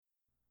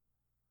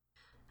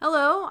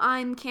Hello,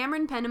 I'm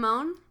Cameron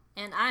Penamone.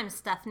 And I'm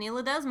Stephanie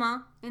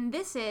Ledesma. And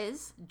this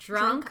is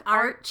Drunk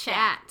Art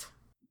Chat.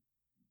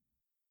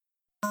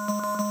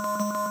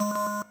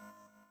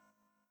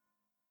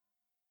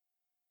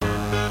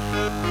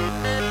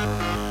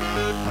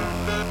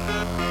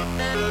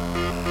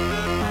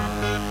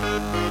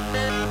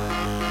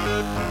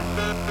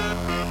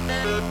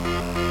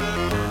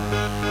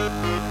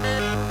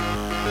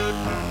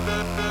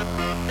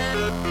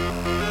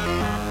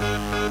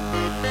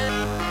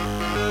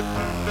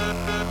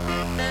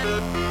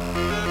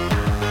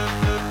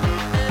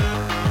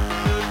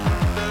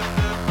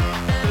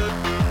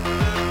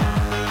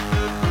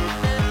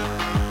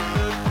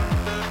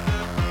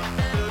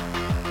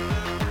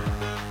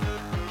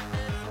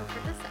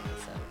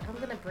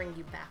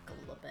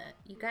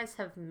 You guys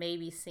have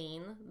maybe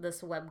seen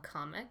this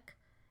webcomic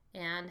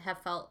and have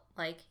felt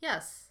like,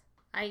 yes,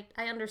 I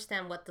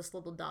understand what this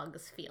little dog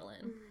is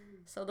feeling.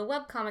 So the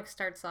webcomic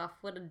starts off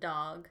with a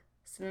dog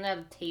sitting at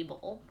a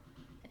table,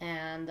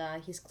 and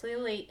he's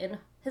clearly in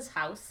his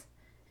house,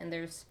 and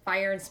there's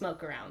fire and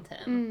smoke around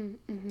him.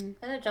 And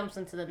it jumps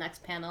into the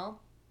next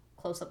panel,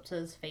 close up to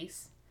his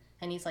face,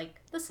 and he's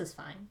like, this is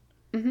fine.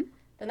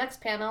 The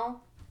next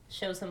panel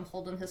shows him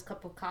holding his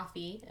cup of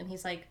coffee, and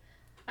he's like,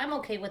 I'm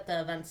okay with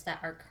the events that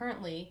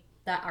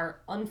are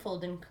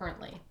unfolding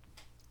currently.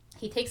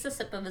 He takes a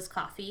sip of his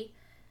coffee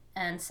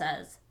and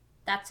says,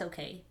 that's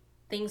okay.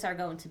 Things are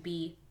going to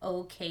be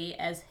okay,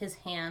 as his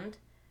hand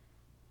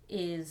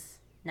is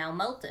now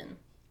melting.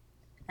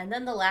 And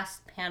then the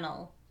last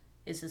panel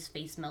is his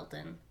face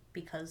melting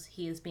because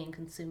he is being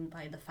consumed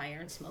by the fire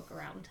and smoke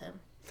around him.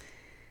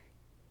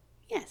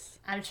 Yes.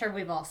 I'm sure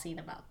we've all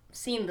seen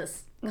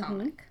this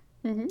comic.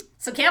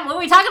 So Cam, what are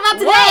we talking about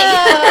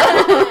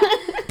today?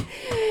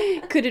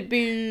 Could it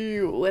be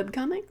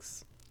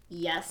webcomics?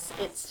 Yes,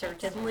 it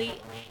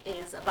certainly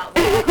is about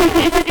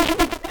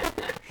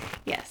webcomics.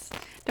 Yes.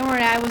 Don't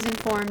worry, I was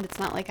informed. It's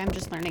not like I'm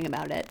just learning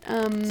about it.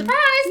 Surprise!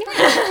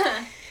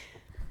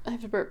 I have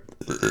to burp.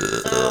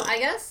 So, I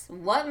guess,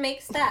 what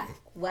makes that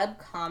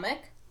webcomic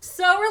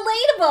so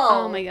relatable?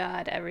 Oh my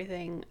god,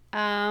 everything.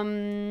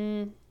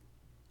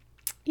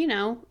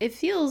 It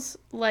feels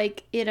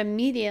like it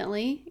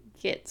immediately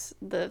gets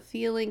the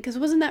feeling, because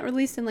wasn't that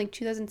released in like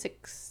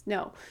 2006?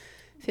 No.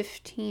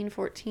 15,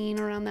 14,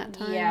 around that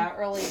time. Yeah,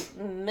 early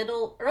to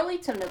middle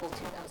 2000s,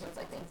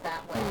 I think,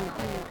 that webcomic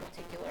in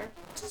particular.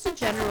 Just a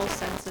general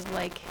sense of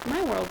like,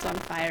 my world's on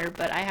fire,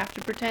 but I have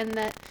to pretend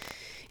that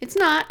it's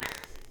not.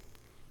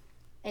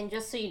 And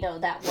just so you know,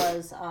 that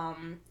was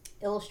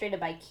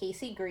illustrated by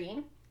Casey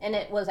Green, and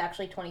it was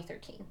actually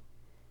 2013.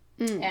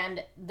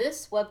 And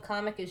this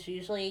webcomic is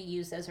usually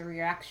used as a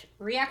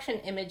reaction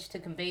image to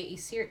convey a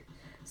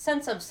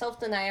sense of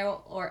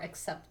self-denial or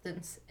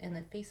acceptance in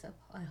the face of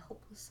a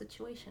hopeless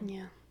situation.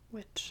 Yeah,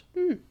 which,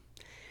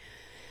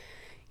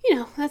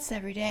 that's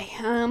every day.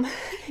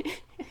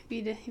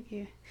 If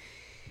you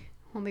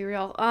want to be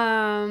real.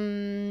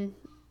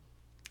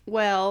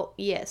 Well,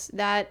 yes,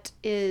 that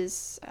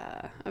is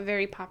a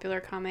very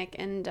popular comic,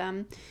 and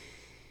I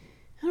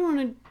don't want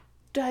to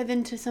dive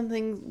into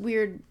something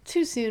weird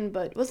too soon,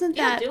 but wasn't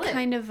that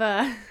kind of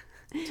a...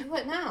 Do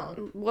it now.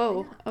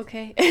 Whoa,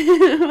 okay.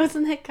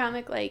 Wasn't that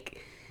comic like...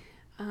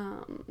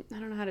 I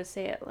don't know how to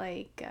say it,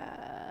 like,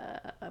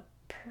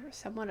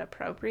 somewhat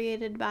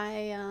appropriated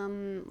by,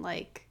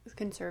 like,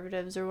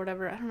 conservatives or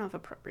whatever. I don't know if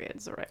appropriate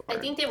is the right word. I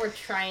think they were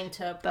trying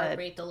to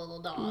appropriate the little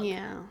dog.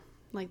 Yeah,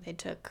 like they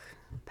took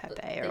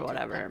Pepe or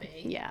whatever.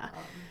 Pepe. Yeah.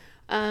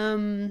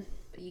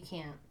 But you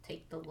can't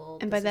take the little...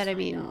 And by that I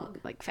mean,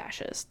 like,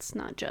 fascists,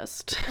 not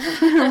just,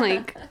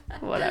 like,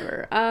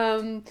 whatever.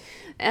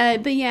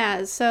 But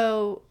yeah,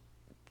 so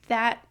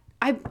that,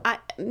 I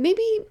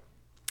maybe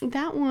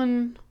that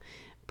one...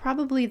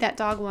 Probably that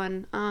dog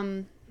one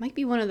might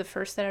be one of the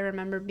first that I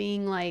remember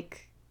being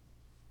like...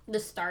 The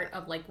start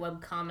of like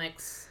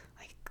webcomics.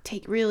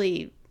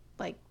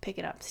 Like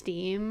picking up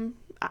steam.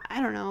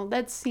 I don't know.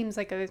 That seems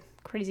like a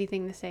crazy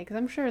thing to say because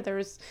I'm sure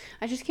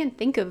I just can't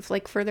think of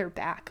like further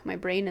back. My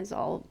brain is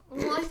all...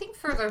 Well, I think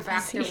further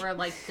back there were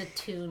like the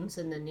tunes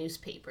in the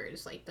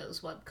newspapers, like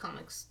those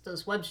webcomics,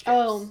 those web strips.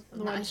 Oh,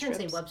 I shouldn't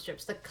say web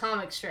strips, the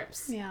comic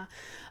strips. Yeah.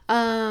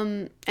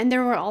 And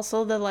there were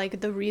also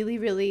the really,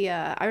 really,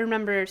 I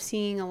remember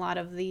seeing a lot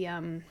of the,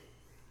 oh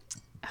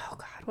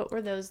God, what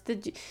were those?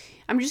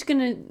 I'm just going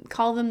to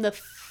call them the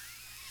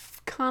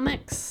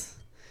comics.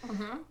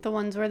 The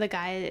ones where the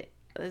guy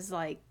is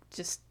like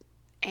just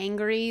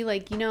angry,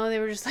 like, they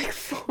were just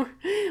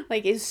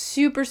like it's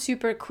super,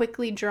 super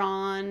quickly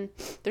drawn.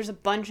 There's a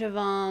bunch of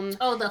them.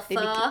 Oh, the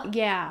pho?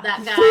 Yeah.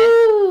 That guy.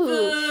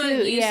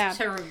 Food. Yeah.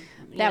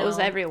 That was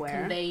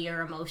everywhere. Convey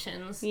your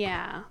emotions.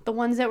 Yeah. The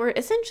ones that were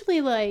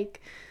essentially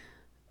like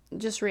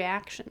just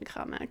reaction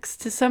comics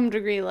to some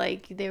degree.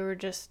 Like they were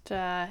just,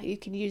 you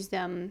could use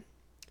them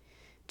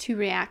to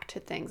react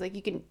to things. Like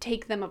you can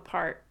take them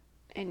apart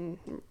and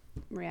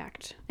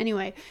react.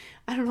 Anyway,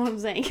 I don't know what I'm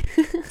saying.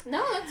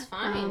 No, that's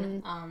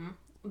fine.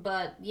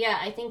 But yeah,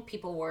 I think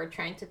people were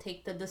trying to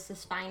take the This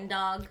Is Fine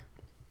dog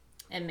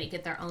and make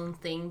it their own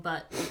thing.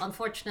 But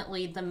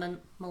unfortunately, the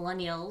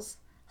millennials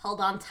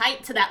held on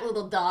tight to that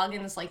little dog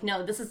and it's like,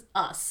 no, this is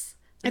us.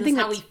 This is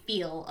how we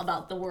feel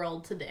about the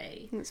world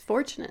today. It's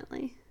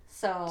fortunately.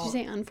 So did you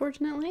say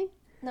unfortunately?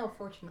 No,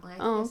 fortunately.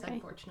 I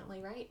said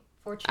fortunately, right?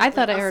 Fortunately, I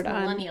thought I heard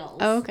millennials.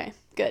 Oh, okay.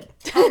 Good.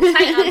 Hold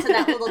tight onto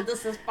that little,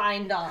 this is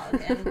fine dog.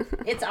 And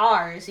it's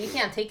ours. You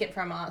can't take it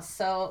from us.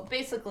 So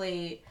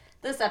basically,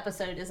 this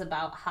episode is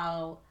about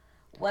how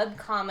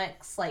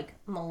webcomics, like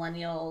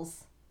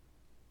millennials,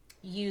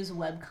 use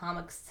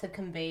webcomics to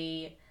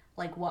convey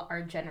like what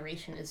our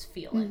generation is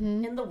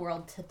feeling in the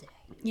world today.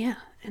 Yeah,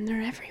 and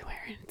they're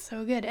everywhere. It's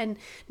so good. And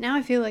now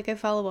I feel like I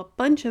follow a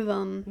bunch of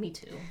them. Me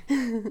too.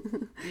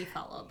 We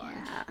follow a bunch.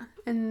 Yeah,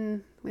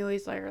 and we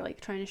always are like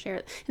trying to share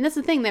it. And that's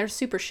the thing, they're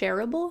super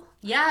shareable.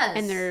 Yes.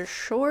 And they're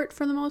short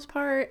for the most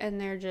part, and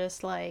they're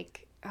just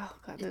like, oh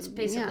god, it's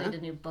basically the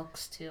new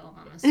books too,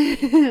 honestly.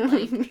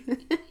 Like,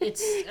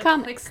 it's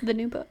comics, the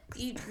new books.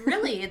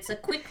 Really, it's a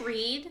quick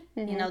read.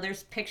 You know,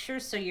 there's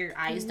pictures so your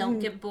eyes don't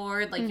get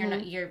bored. Like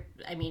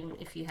I mean,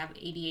 if you have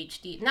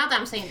ADHD, not that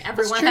I'm saying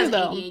everyone has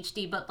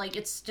ADHD, but like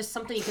it's just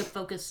something you can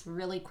focus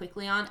really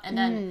quickly on, and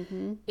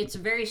then it's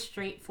very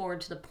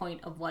straightforward to the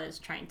point of what it's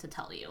trying to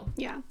tell you.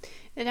 Yeah,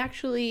 it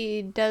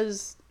actually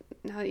does.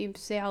 Now that you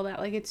say all that,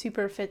 like it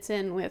super fits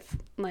in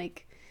with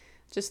like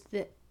just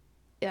the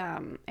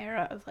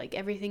era of like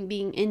everything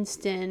being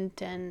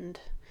instant and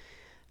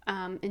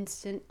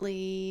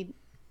instantly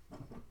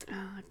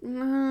I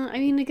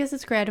mean, I guess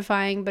it's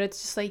gratifying, but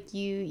it's just like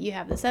you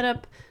have the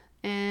setup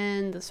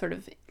and the sort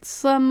of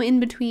some in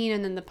between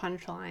and then the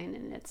punchline,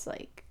 and it's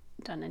like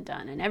done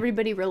and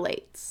everybody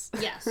relates.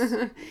 Yes.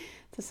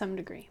 To some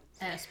degree.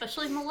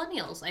 Especially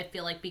millennials, I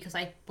feel like, because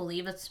I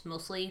believe it's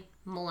mostly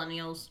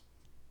millennials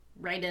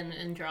write in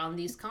and draw in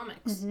these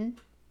comics.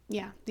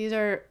 Yeah, these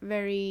are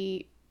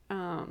very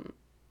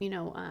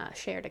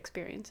shared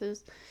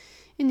experiences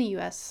in the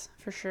U.S.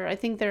 for sure. I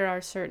think there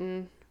are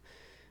certain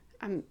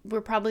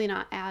we're probably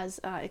not as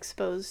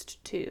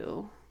exposed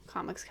to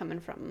comics coming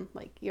from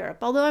like Europe,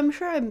 although I'm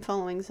sure I'm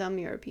following some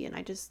European.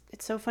 It's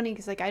so funny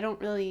because like I don't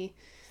really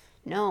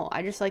know,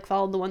 I just like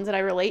followed the ones that I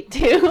relate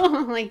to.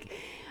 Like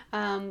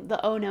the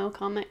Oh No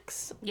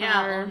comics.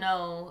 Yeah,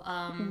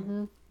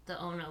 the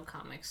Oh No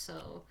comics.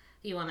 So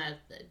you want to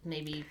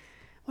maybe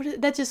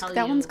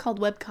that one's called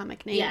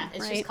webcomic name. Yeah,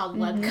 it's right? just called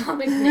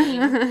webcomic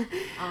name.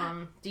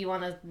 Do you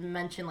want to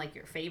mention like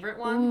your favorite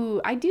one?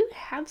 Ooh, I do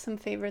have some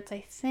favorites.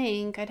 I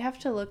think I'd have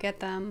to look at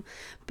them,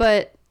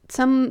 but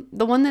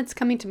the one that's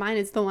coming to mind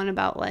is the one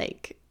about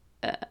like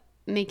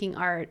making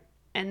art,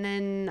 and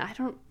then I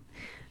don't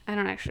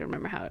actually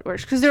remember how it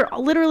works because they're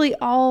literally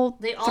all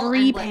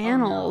three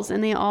panels,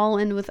 and they all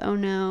end with "Oh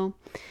no."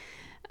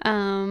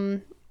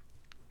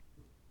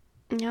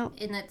 Yep.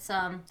 And it's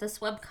this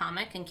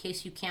webcomic, in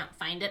case you can't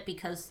find it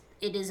because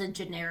it is a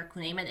generic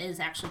name. It is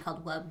actually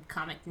called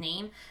webcomic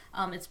name.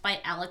 It's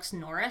by Alex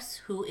Norris,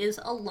 who is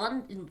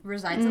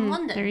resides in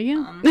London. There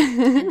you go.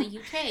 In the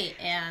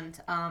UK, and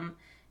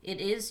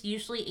it is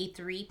usually a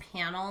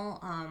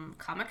 3-panel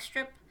comic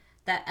strip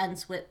that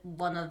ends with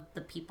one of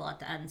the people at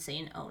the end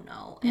saying "Oh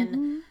no,"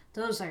 and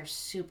those are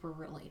super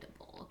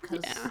relatable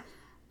because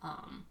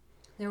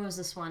there was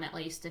this one, at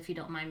least, if you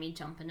don't mind me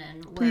jumping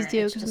in, where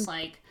it's just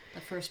like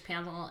the first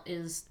panel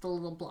is the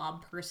little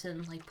blob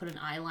person like put an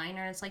eyeliner,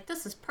 and it's like,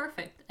 this is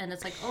perfect, and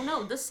it's like, oh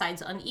no, this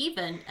side's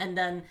uneven, and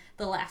then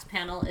the last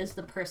panel is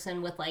the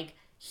person with like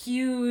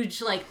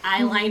huge like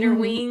eyeliner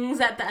wings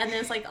at the end,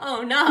 and it's like,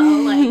 oh no,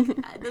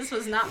 like this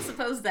was not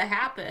supposed to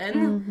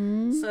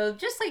happen. So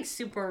just like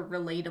super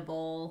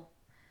relatable.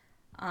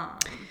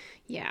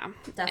 Yeah,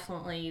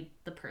 definitely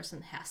the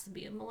person has to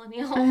be a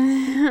millennial.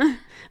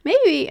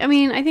 Maybe. I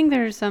mean, I think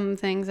there's some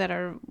things that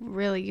are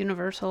really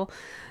universal.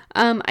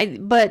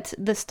 But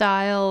the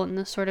style and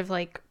the sort of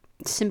like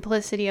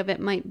simplicity of it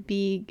might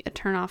be a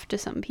turnoff to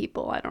some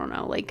people. I don't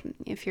know. Like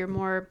if you're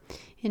more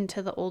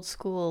into the old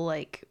school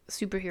like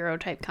superhero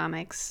type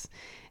comics,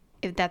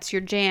 if that's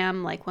your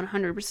jam, like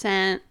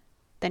 100%,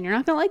 then you're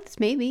not gonna like this.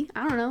 Maybe.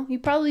 I don't know. You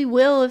probably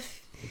will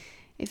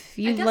if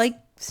you like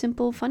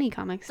simple, funny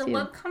comics. The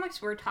webcomics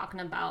we're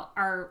talking about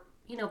are,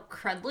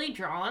 crudely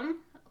drawn.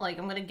 Like,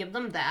 I'm gonna give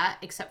them that,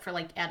 except for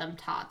like Adam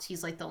Tots.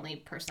 He's like the only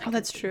person I can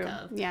that's think true.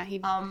 of. Yeah,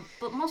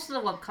 but most of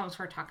the webcomics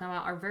we're talking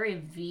about are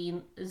very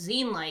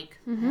zine-like.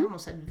 I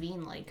almost said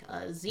zine-like.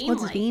 Zine-like.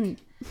 What's zine?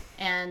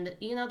 And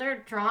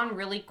they're drawn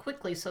really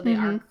quickly, so they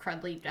are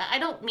crudely. I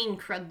don't mean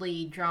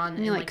crudely drawn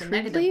in like a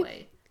negative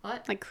way.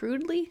 What? Like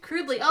crudely?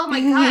 Crudely. Oh my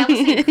god, I was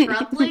saying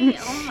crudely.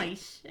 Oh my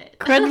shit.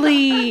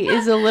 Crudely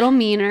is a little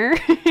meaner.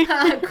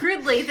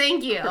 Crudely,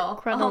 thank you.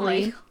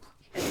 Crudely.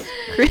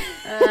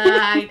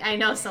 I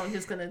know someone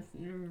who's gonna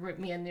rip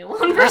me a new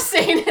one for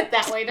saying it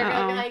that way. They're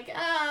gonna be like,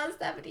 "Oh,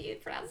 Stephanie, you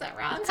pronounced that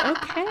wrong." It's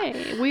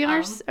okay. We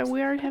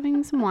are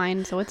having some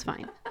wine, so it's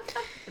fine.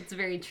 It's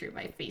very true.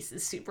 My face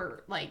is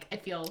super I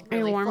feel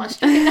really warm.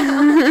 Flushed right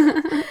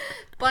now.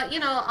 But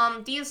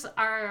these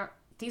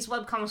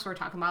webcomics we're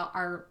talking about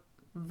are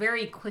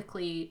very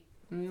quickly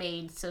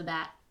made so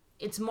that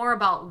it's more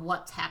about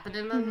what's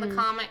happening in the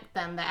comic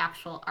than the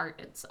actual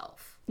art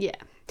itself. Yeah.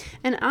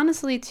 And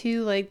honestly,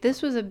 too, like,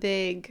 this was a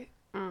big,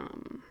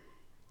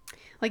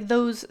 like,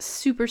 those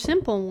super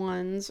simple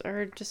ones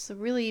are just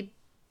really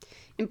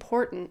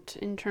important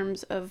in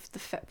terms of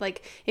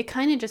like, it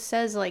kind of just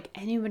says, like,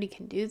 anybody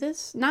can do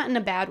this. Not in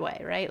a bad way,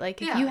 right?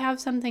 Like, if you have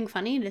something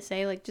funny to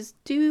say, like,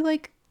 just do,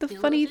 like, the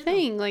funny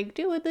thing. Like,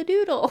 do it the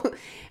doodle.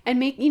 And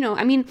make, you know,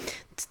 I mean,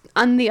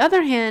 on the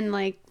other hand,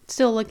 like,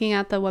 still looking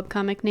at the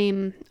webcomic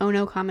name, Oh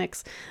No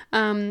Comics,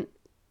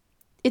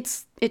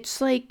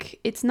 it's like,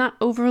 it's not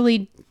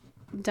overly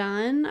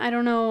done. I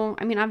don't know.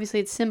 I mean,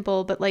 obviously it's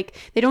simple, but like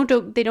they don't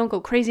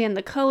go crazy on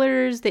the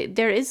colors.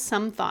 There is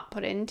some thought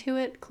put into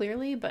it,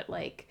 clearly, but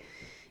like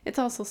it's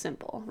also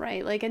simple,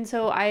 right? Like, and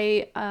so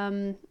I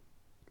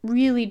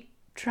really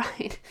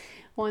tried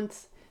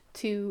once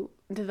to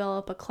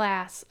develop a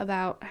class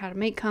about how to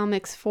make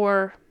comics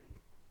for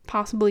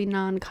possibly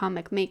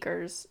non-comic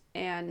makers,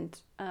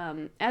 and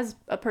as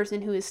a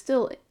person who is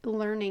still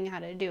learning how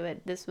to do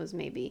it, this was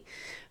maybe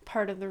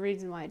part of the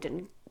reason why I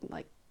didn't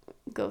like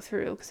go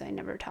through, because I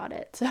never taught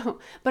it. So,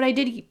 but I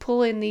did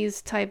pull in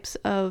these types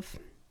of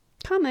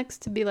comics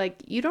to be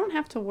like, you don't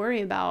have to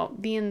worry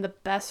about being the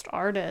best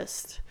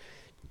artist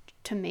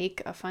to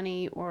make a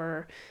funny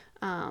or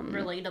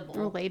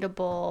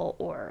relatable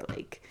or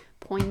like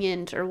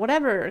poignant or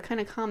whatever kind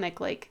of comic.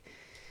 Like,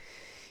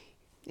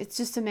 it's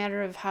just a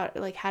matter of how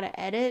to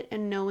edit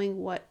and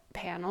knowing what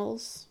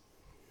panels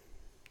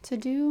to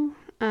do.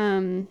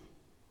 Did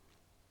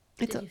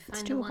you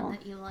find the one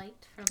that you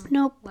liked from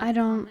Nope, I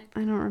don't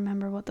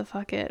remember what the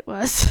fuck it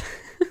was.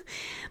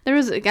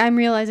 I'm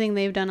realizing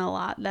they've done a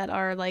lot that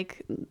are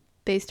like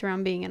based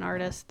around being an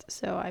artist,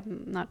 so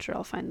I'm not sure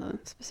I'll find the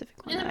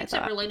specific one. Yeah, that makes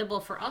it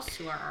relatable for us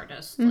who are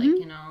artists, like,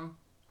 you know.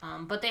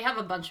 But they have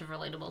a bunch of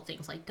relatable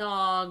things like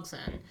dogs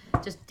and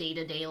just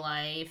day-to-day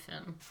life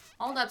and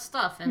all that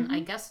stuff. And I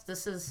guess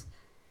this is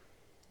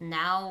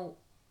now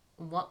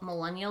what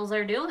millennials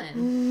are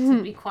doing,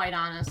 to be quite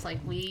honest. Like,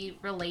 we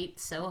relate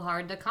so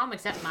hard to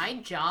comics. At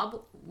my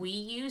job, we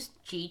use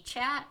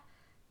GChat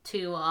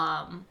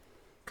to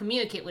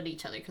communicate with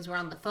each other because we're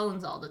on the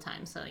phones all the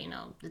time. So, you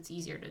know, it's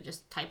easier to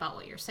just type out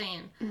what you're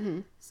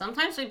saying.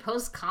 Sometimes we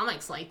post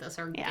comics like this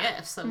or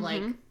GIFs of,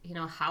 like, you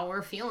know, how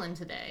we're feeling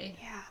today.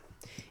 Yeah.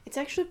 It's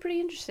actually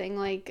pretty interesting.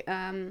 Like,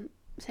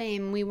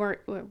 same, where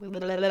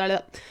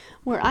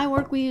I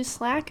work, we use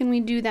Slack, and we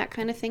do that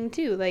kind of thing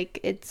too. Like,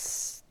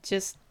 it's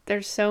just,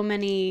 there's so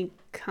many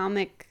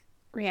comic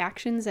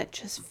reactions that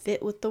just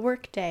fit with the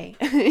workday,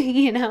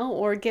 you know,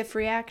 or GIF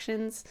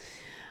reactions.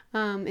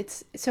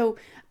 It's so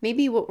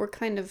maybe what we're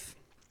kind of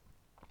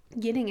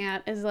getting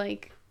at is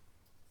like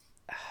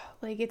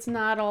it's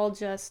not all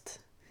just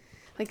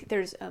like,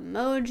 there's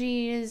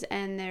emojis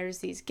and there's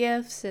these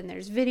GIFs and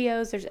there's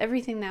videos. There's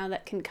everything now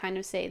that can kind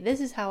of say, this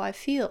is how I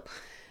feel.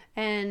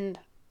 And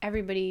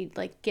everybody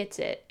like gets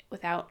it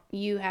without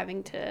you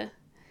having to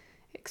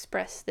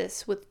express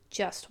this with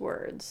just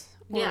words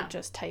or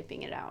just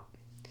typing it out.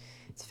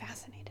 It's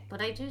fascinating.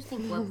 But I do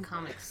think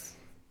webcomics,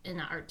 in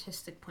an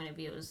artistic point of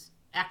view, is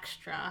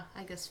extra,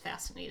 I guess,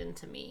 fascinating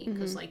to me.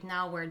 Because like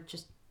now we're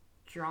just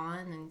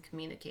drawing and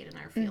communicating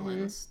our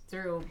feelings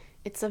through.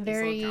 It's a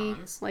very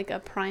like a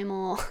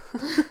primal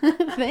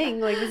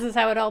thing. Like, this is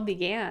how it all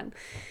began.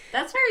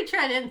 That's very true.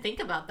 I didn't think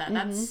about that.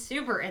 That's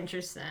super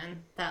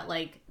interesting. That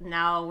like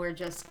now we're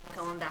just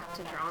going back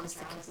to drawings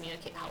to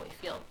communicate how we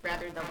feel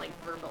rather than like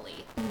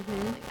verbally.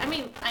 Like, I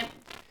mean,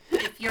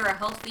 if you're a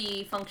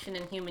healthy,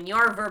 functioning human, you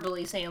are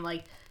verbally saying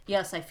like,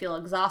 yes, I feel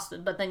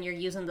exhausted, but then you're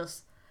using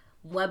this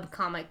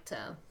webcomic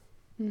to,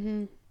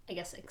 I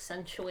guess,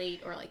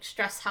 accentuate or like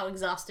stress how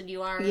exhausted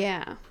you are.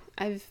 Yeah.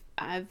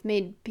 I've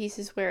made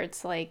pieces where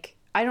it's like,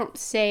 I don't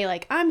say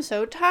like, I'm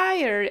so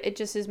tired. It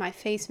just is my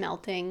face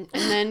melting.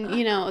 And then,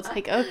 you know, it's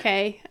like,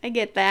 okay, I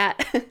get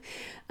that.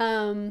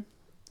 And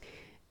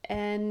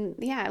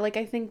yeah, like,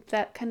 I think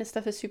that kind of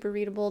stuff is super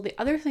readable. The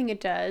other thing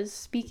it does,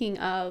 speaking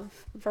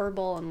of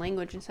verbal and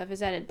language and stuff, is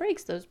that it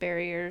breaks those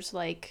barriers.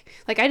 Like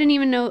I didn't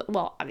even know,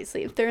 well,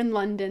 obviously if they're in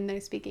London, they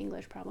speak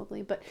English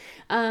probably, but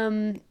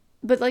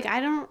like,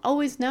 I don't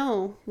always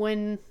know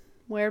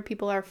where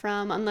people are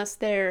from unless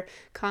their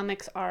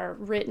comics are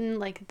written,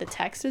 like the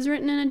text is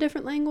written in a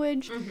different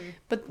language.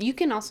 But you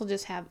can also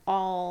just have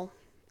all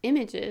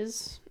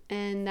images,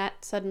 and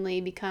that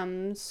suddenly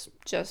becomes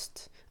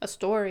just a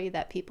story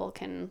that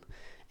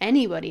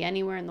anybody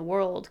anywhere in the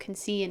world can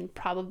see and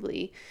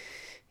probably,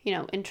 you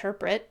know,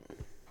 interpret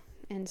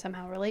and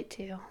somehow relate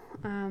to.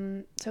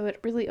 So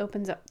it really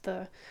opens up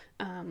the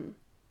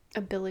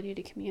ability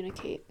to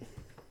communicate,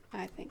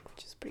 I think,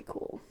 which is pretty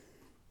cool.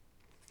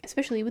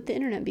 Especially with the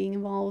internet being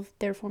involved,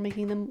 therefore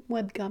making them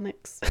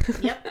webcomics.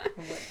 Yep,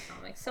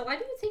 webcomics. So why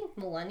do you think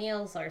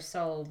millennials are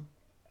so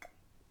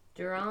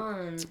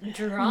drawn to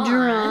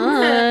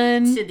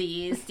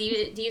these? Do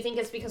you think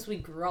it's because we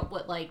grew up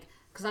with, like,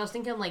 because I was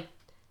thinking like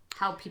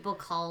how people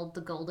called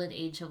the golden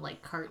age of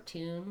like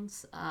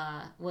cartoons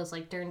was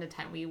like during the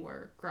time we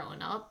were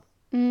growing up.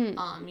 You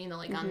know,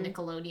 like on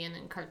Nickelodeon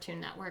and Cartoon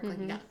Network, like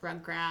you got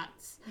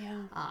Rugrats.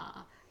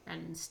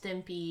 and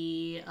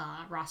Stimpy,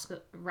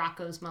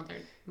 Rocco's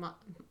Modern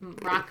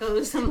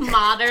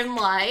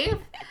Life.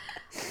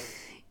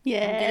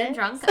 Yeah. I'm getting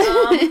drunk.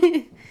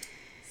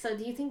 So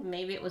do you think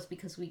maybe it was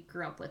because we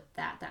grew up with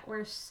that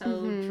we're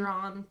so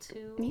drawn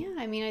to? Yeah,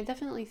 I mean, I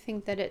definitely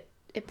think that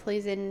it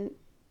plays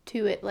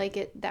into it.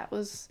 Like that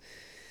was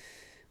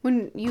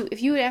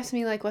if you would ask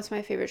me like what's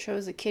my favorite show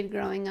as a kid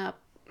growing up,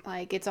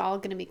 like it's all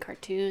gonna be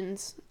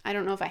cartoons. I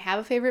don't know if I have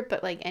a favorite,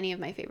 but like any of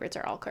my favorites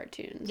are all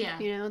cartoons. Yeah,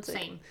 it's same.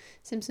 like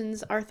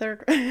Simpsons,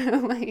 Arthur,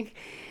 like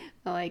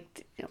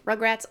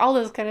Rugrats, all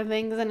those kind of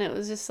things, and it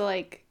was just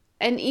like.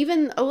 And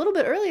even a little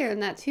bit earlier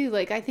than that, too.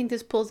 Like, I think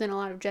this pulls in a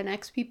lot of Gen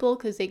X people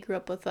because they grew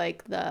up with,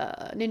 like,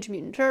 the Ninja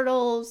Mutant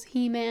Turtles,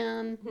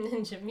 He-Man.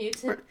 Teenage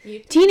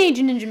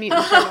Ninja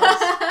Mutant Turtles.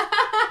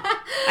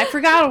 I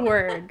forgot a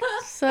word.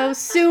 So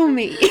sue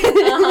me.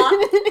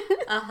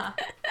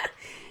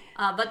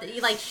 But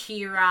like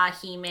She-Ra,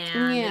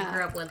 He-Man, they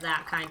grew up with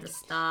that kind of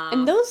stuff.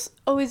 And those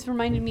always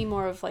reminded me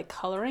more of, like,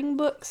 coloring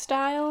book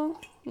style.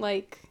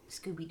 Like...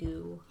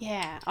 Scooby-Doo.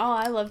 Yeah. Oh,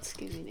 I loved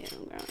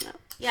Scooby-Doo growing up.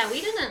 Yeah,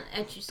 we didn't.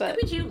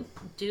 Scooby-Doo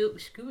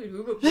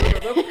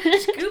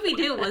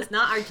was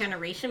not our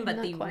generation, but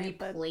they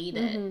replayed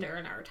it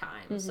during our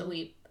time, so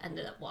we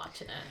ended up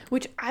watching it.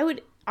 Which I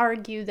would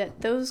argue that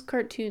those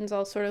cartoons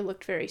all sort of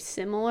looked very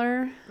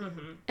similar.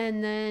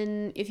 And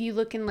then if you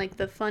look in like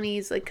the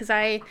funnies, like because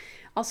I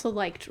also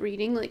liked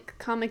reading like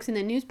comics in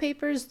the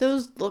newspapers,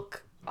 those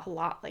look a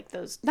lot like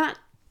those. Not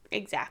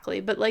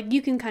exactly, but like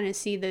you can kind of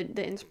see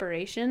the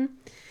inspiration.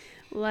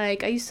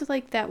 Like, I used to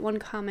like that one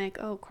comic.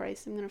 Oh,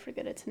 Christ, I'm going to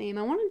forget its name.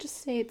 I want to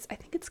just say I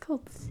think it's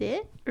called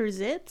Zits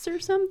or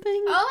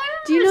something. Oh, I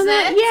remember. Do you know Zits?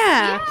 that?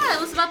 Yeah. Yeah, it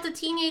was about the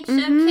teenage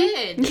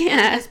kid and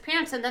his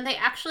parents. And then they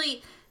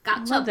actually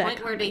got to a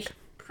point where they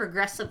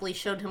progressively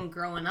showed him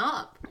growing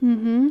up.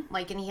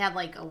 Like, and he had,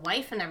 like, a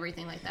wife and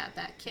everything like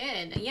that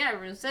kid. Yeah,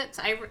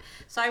 Zits.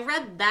 So I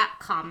read that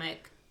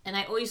comic, and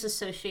I always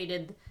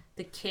associated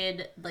the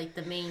kid, like,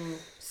 the main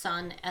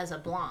son, as a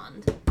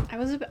blonde.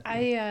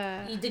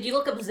 Did you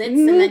look up Zits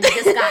and then you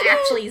just got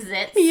actually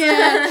Zits?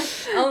 Yeah.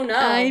 Oh no.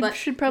 I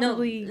should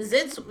probably... No,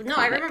 Zits... No,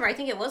 I remember. I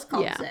think it was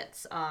called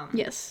Zits.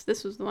 Yes,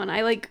 this was the one.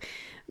 I, like,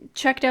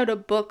 checked out a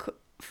book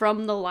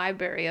from the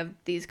library of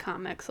these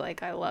comics.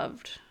 Like, I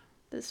loved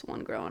this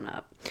one growing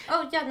up.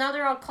 Oh, yeah. Now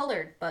they're all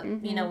colored. But,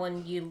 you know,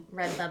 when you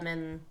read them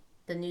in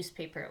the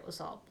newspaper, it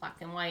was all black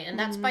and white. And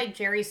that's by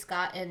Jerry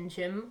Scott and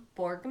Jim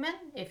Borgman,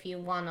 if you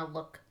want to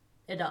look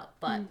it up.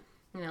 But,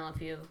 you know,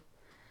 if you...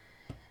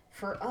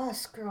 For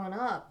us growing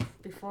up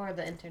before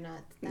the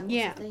internet, that was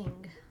a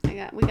thing.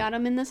 We got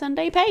them in the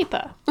Sunday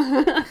paper.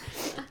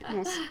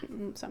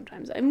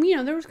 Sometimes, I mean, you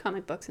know, there was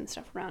comic books and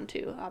stuff around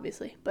too,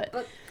 obviously.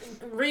 But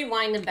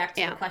rewinding back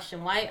to the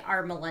question, why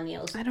are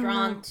millennials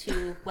drawn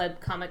to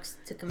webcomics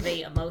to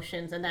convey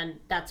emotions? And then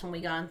that's when we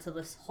got into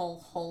this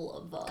whole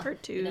of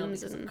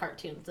cartoons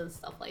cartoons and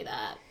stuff like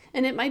that.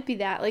 And it might be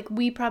that, like,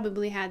 we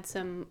probably had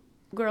some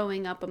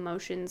growing up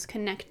emotions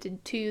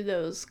connected to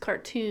those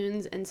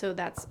cartoons, and so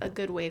that's a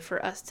good way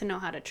for us to know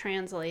how to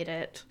translate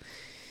it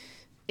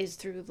is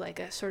through like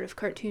a sort of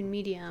cartoon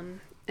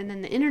medium, and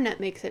then the internet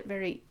makes it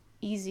very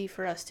easy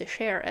for us to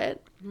share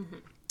it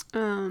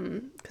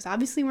because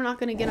obviously we're not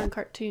going to get on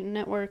Cartoon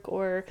Network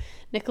or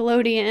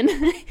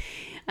Nickelodeon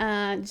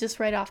just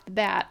right off the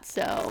bat,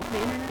 so the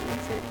internet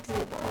makes it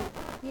doable.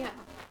 Yeah.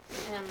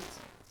 And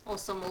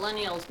also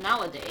millennials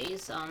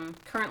nowadays,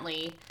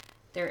 currently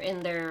they're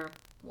in their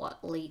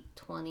late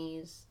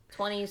 20s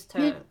to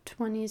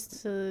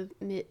mid-20s to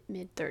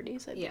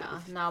mid-30s, I believe. Yeah,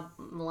 now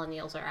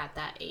millennials are at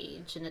that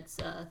age, and it's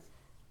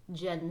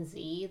Gen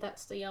Z,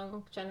 that's the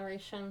young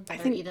generation. I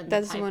think eating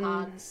that's the one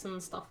and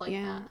stuff like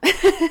that.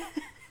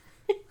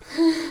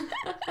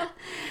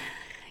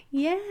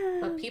 Yeah.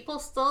 But people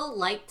still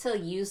like to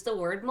use the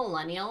word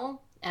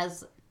millennial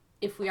as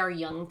if we are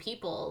young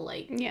people,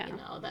 like, you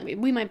know. That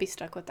we might be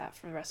stuck with that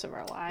for the rest of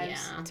our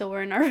lives until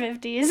we're in our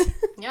 50s.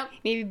 Yep.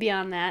 Maybe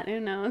beyond that,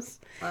 who knows.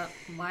 But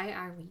why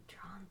are we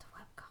drawn to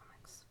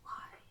webcomics?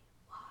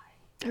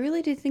 Why? I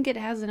really do think it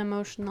has an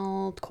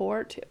emotional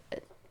core to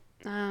it.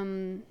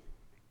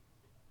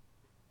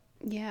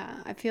 Yeah,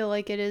 I feel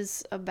like it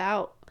is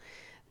about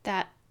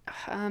that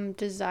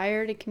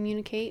desire to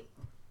communicate,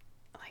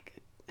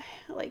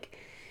 like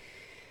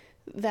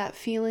that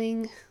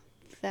feeling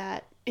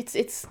that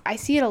it's I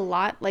see it a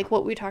lot, like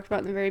what we talked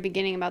about in the very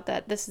beginning about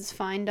that this is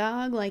fine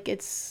dog, like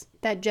it's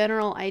that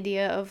general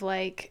idea of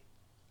like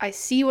I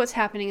see what's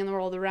happening in the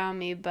world around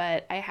me,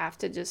 but I have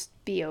to just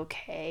be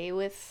okay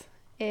with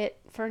it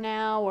for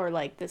now, or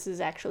like this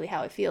is actually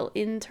how I feel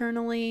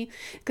internally,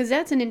 because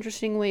that's an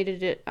interesting way to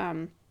do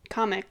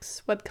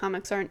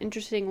webcomics are an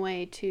interesting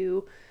way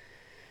to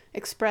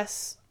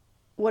express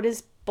what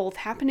is both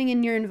happening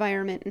in your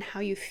environment and how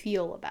you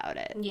feel about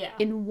it. Yeah.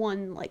 In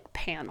one like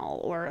panel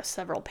or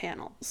several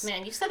panels.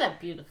 Man, you said that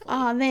beautifully.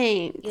 Aw,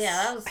 thanks.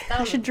 Yeah, that was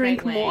I should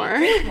drink more.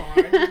 Drink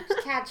more.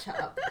 Catch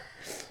up.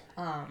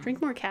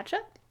 Drink more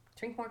ketchup?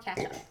 Drink more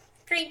ketchup.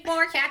 Drink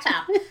more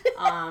ketchup.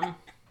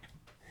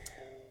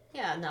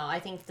 Yeah, no, I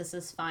think this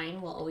is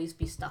fine. We'll always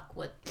be stuck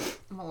with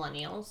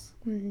millennials.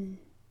 Mm-hmm.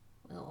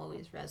 Will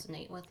always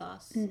resonate with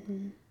us.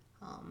 Mm-hmm.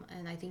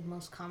 And I think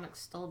most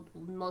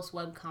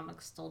web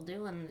comics still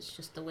do, and it's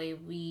just the way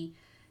we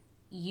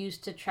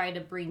used to try to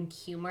bring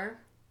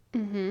humor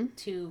Mm-hmm.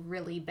 to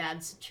really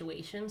bad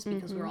situations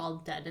because we're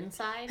all dead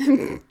inside.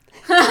 With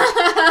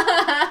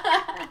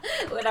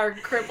our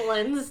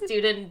crippling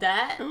student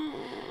debt,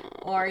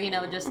 or,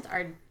 just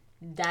our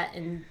debt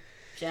in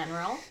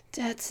general.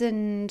 Debts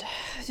and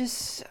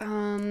just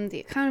the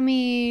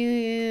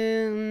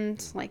economy,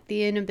 like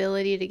the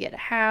inability to get a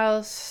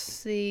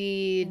house,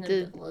 the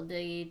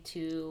Inability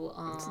to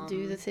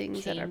do the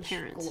things that our change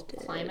parents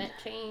did. Climate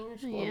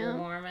change, global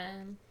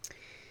warming.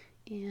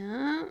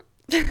 Yeah.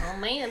 Oh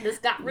man, this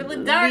got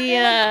really dark really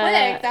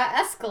quick.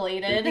 That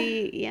escalated.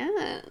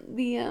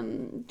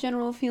 The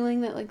general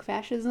feeling that like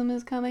fascism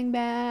is coming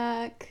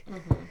back.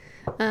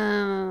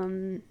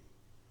 Mm-hmm.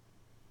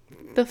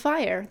 The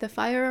fire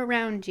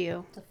around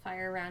you. The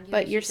fire around you.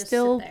 But you're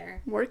still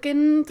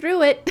working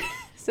through it.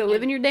 Still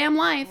living your damn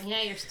life.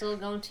 Yeah, you're still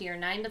going to your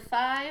 9 to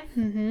 5.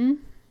 Mm-hmm.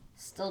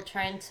 Still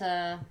trying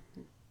to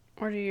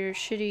order your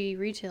shitty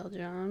retail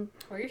job,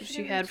 which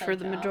you had for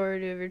the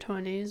majority of your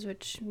 20s,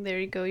 which, there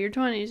you go, your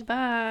 20s,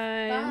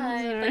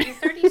 bye. But your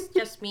 30s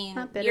just mean,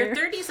 your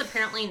 30s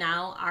apparently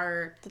now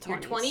are your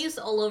 20s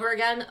all over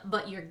again,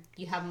 but you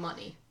have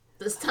money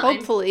this time.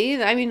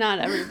 Hopefully. I mean, not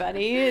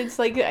everybody. It's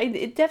like,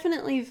 it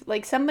definitely,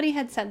 like, somebody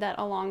had said that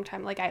a long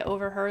time. Like, I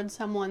overheard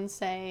someone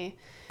say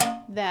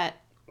that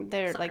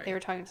they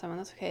were talking to someone,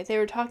 that's okay. They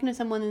were talking to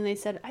someone and they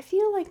said, I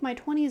feel like my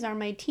 20s are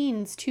my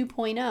teens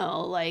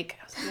 2.0. Like,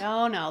 I was like,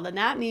 oh no, then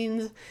that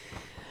means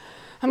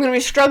I'm going to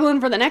be struggling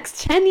for the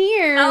next 10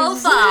 years.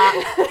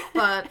 Oh, fuck.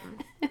 But...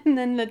 And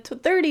then the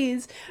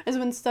 30s is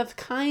when stuff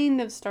kind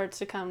of starts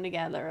to come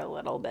together a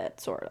little bit,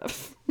 sort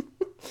of.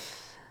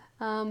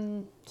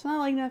 It's not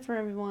like that for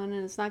everyone,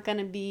 and it's not going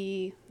to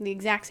be the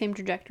exact same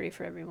trajectory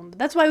for everyone. But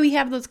that's why we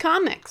have those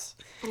comics.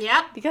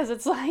 Yep. Because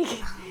it's like...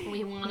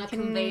 we want to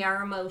convey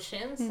our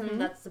emotions, and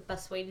that's the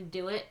best way to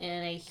do it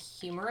in a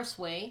humorous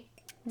way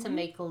to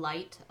make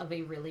light of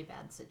a really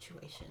bad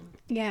situation.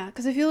 Yeah,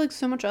 because I feel like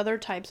so much other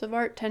types of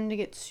art tend to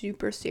get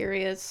super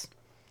serious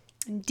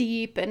and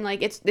deep, and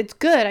like it's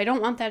good. I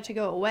don't want that to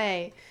go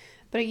away,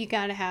 but you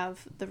got to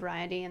have the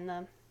variety and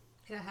the...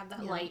 You got to have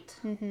that light.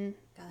 Mm-hmm.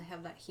 Got to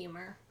have that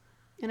humor.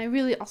 And I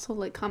really also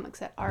like comics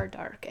that are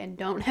dark and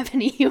don't have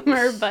any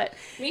humor, but...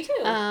 Me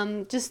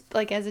too. Just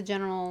like as a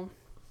general,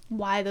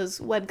 why those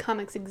web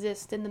comics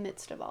exist in the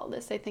midst of all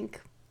this. I think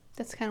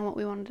that's kind of what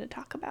we wanted to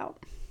talk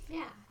about.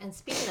 Yeah, and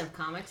speaking of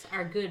comics,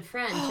 our good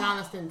friend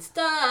Jonathan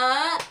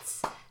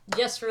Stutz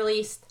just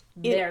released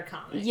their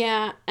comic.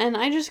 Yeah, and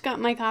I just got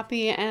my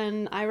copy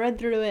and I read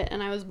through it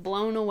and I was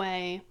blown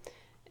away.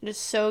 It is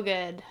so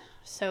good,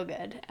 so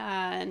good.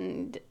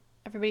 And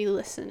everybody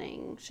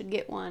listening should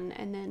get one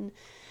and then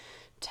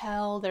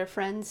tell their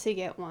friends to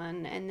get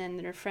one, and then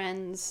their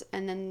friends,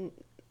 and then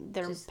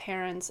their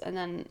parents, and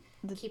then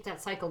keep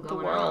that cycle going.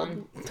 The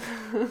world.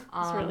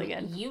 It's really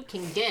good. You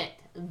can get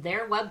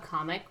their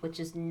webcomic, which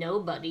is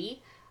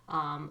nobody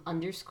 _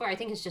 I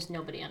think it's just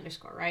nobody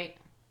 _ right?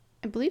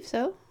 I believe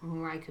so.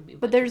 Or I could be.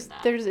 But there's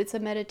it's a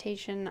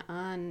meditation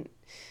on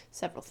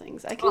several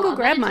things. I can go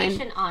grab mine.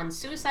 Meditation on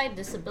suicide,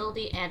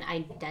 disability, and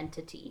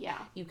identity. Yeah.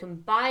 You can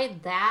buy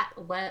that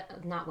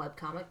not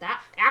webcomic,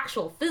 that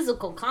actual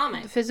physical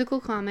comic. The physical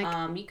comic.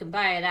 You can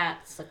buy it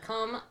at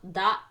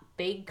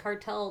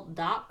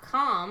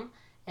succumb.bigcartel.com,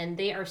 and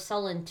they are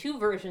selling 2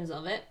 versions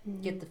of it.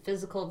 Mm-hmm. Get the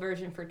physical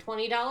version for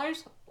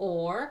 $20,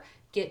 or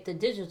get the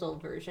digital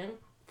version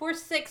for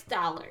 $6.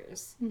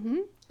 Mm-hmm.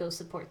 Go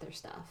support their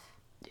stuff.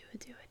 Do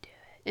it.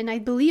 And I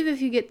believe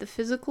if you get the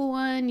physical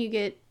one, you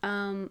get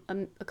a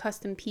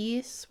custom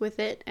piece with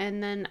it,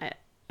 and then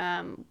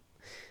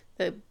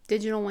the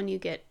digital one, you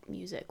get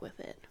music with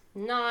it.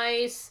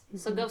 Nice. Mm-hmm.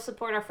 So go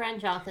support our friend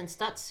Jonathan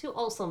Stutz, who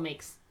also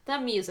makes the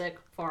music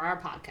for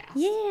our podcast.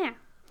 Yeah.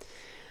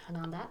 And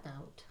on that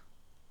note...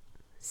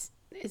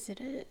 Is it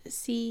a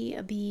C,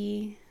 a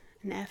B,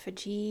 an F, a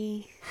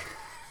G?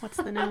 What's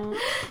the note?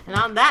 And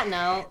on that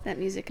note... That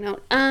music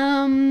note.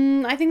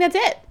 I think that's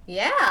it.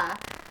 Yeah.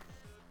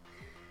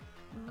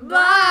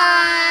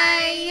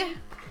 Bye!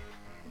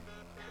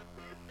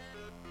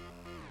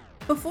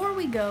 Before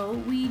we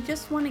go, we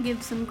just want to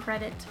give some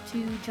credit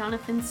to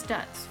Jonathan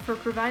Stutz for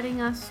providing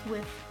us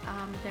with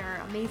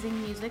their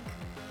amazing music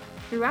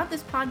throughout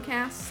this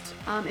podcast.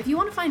 If you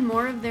want to find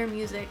more of their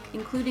music,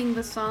 including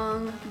the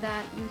song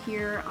that you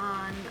hear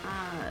on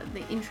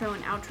the intro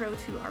and outro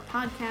to our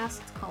podcast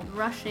called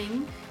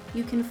Rushing,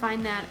 you can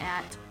find that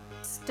at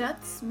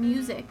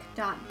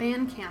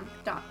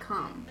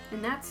stutzmusic.bandcamp.com,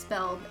 and that's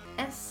spelled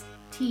STUTZ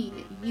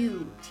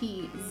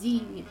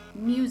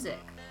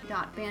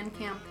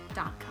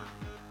music.bandcamp.com.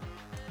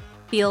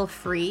 Feel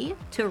free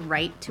to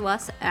write to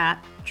us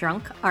at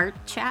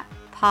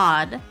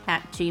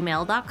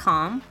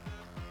drunkartchatpod@gmail.com.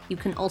 You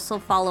can also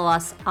follow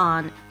us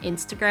on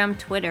Instagram,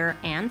 Twitter,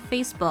 and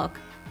Facebook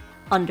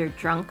under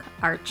Drunk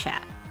Art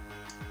Chat.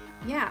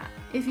 Yeah,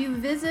 if you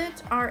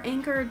visit our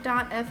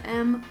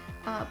anchor.fm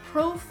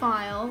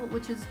profile,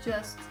 which is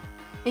just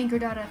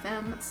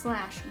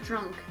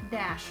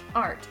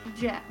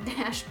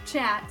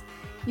anchor.fm/drunk-art-chat.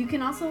 You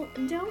can also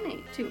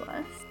donate to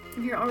us.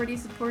 If you're already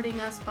supporting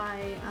us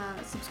by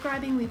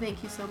subscribing, we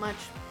thank you so much.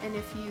 And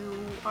if you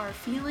are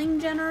feeling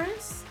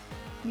generous,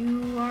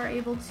 you are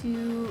able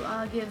to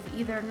give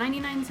either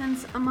 99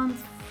 cents a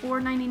month,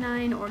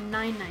 $4.99, or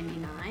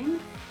 $9.99.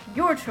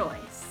 Your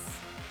choice.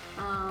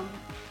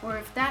 Or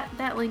if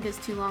that link is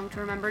too long to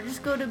remember,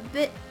 just go to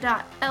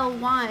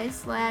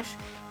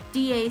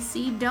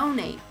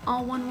bit.ly/DAC-donate,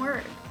 all one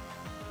word.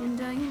 And,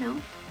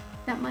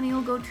 that money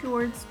will go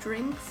towards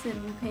drinks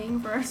and paying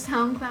for our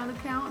SoundCloud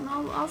account and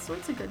all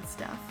sorts of good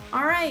stuff.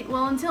 All right,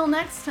 well, until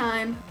next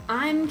time,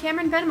 I'm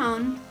Cameron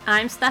Benamone.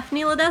 I'm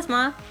Stephanie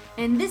Ledesma.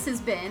 And this has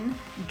been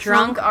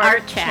Drunk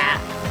Art Chat.